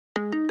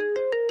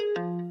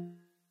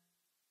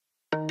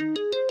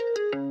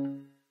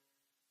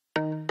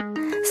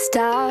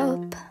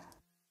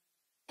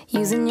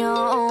Using your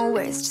own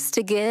words just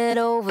to get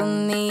over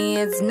me.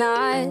 It's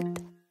not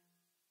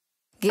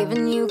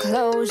giving you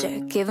closure,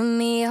 giving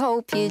me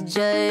hope. You're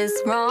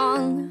just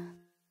wrong.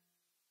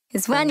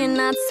 It's when you're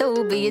not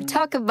sober, you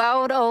talk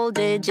about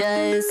older.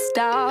 Just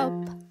stop,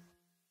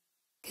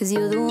 'cause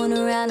you're the one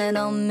who ran it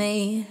on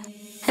me.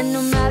 And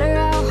no matter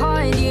how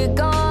hard you're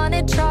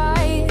gonna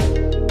try,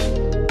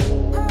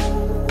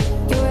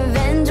 your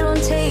revenge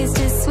won't taste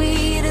as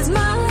sweet as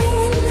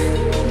mine.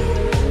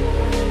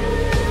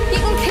 You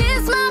can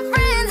kiss my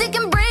friends, you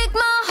can break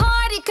my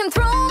heart, you can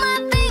throw my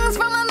things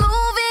from a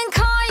moving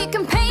car, you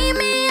can paint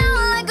me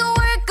out like a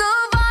work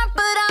of art,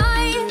 but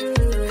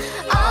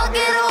I'll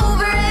get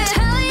over it.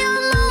 Tell your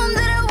mom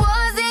that I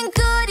wasn't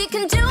good, you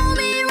can do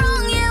me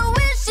wrong, yeah,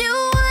 wish you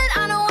would.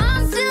 I know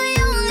I'm still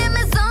young and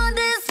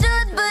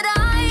misunderstood, but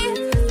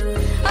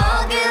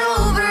I'll get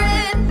over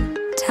it.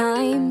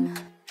 Time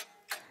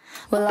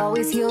will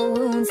always heal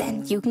wounds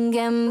and you can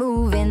get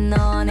moving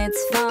on,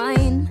 it's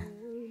fine.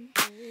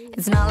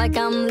 It's not like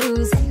I'm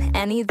losing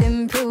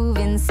anything,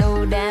 proving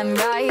so damn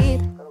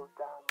right.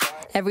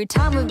 Every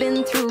time we've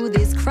been through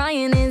this,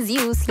 crying is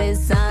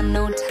useless. I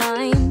know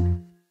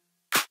time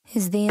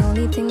is the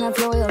only thing that's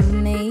loyal to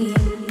me.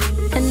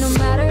 And no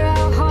matter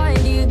how hard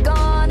you're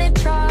gonna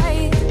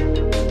try,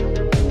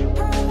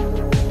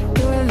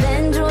 your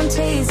revenge won't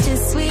taste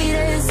as sweet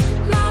as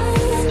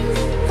mine.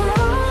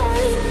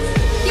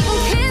 You can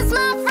kiss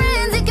my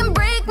friends, you can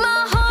break my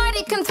heart,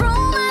 you can throw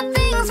my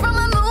things from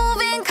a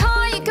moving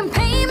car, you can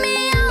paint me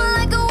out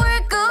like a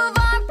work of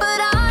art, but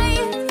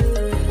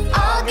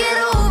I'll get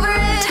over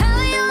it.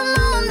 Tell your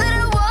mom that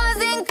I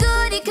wasn't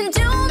good, you can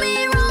do me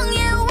wrong,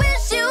 yeah,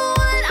 wish you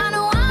would. I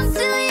know I'm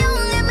still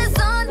young and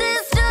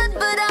misunderstood,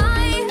 but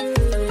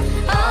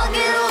I'll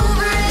get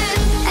over it.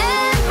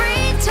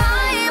 Every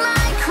time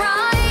I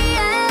cry,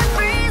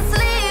 every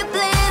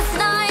sleepless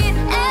night,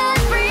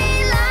 every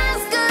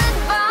last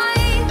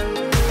goodbye,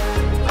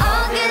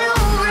 I'll get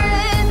over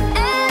it.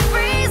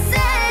 Every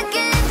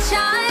second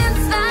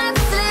chance that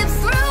slips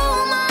through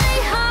my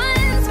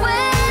hands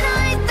when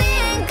I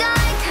think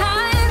I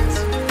can't,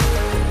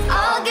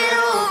 I'll get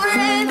over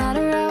it. No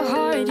matter how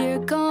hard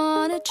you're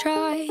gonna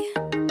try,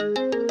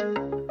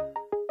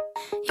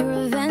 your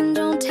revenge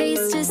won't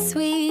taste as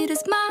sweet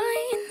as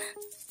mine.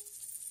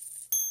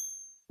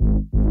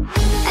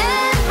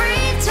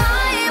 Every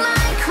time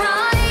I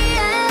cry,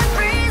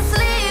 every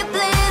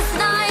sleepless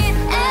night,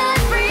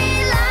 every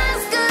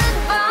last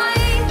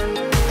goodbye,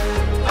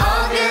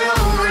 I'll get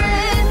over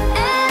it.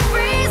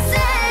 Every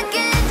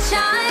second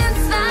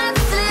chance that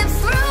slips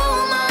through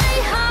my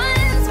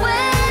hands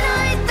when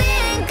I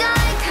think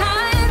I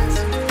can't,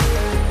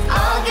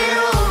 I'll get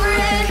over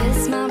it. You can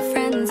kiss my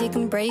friends, you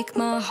can break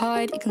my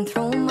heart, you can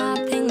throw my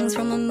things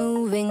from a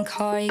moving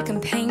car, you can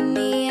paint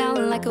me out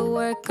like a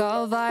work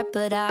of art,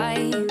 but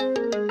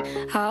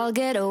I'll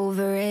get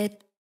over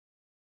it.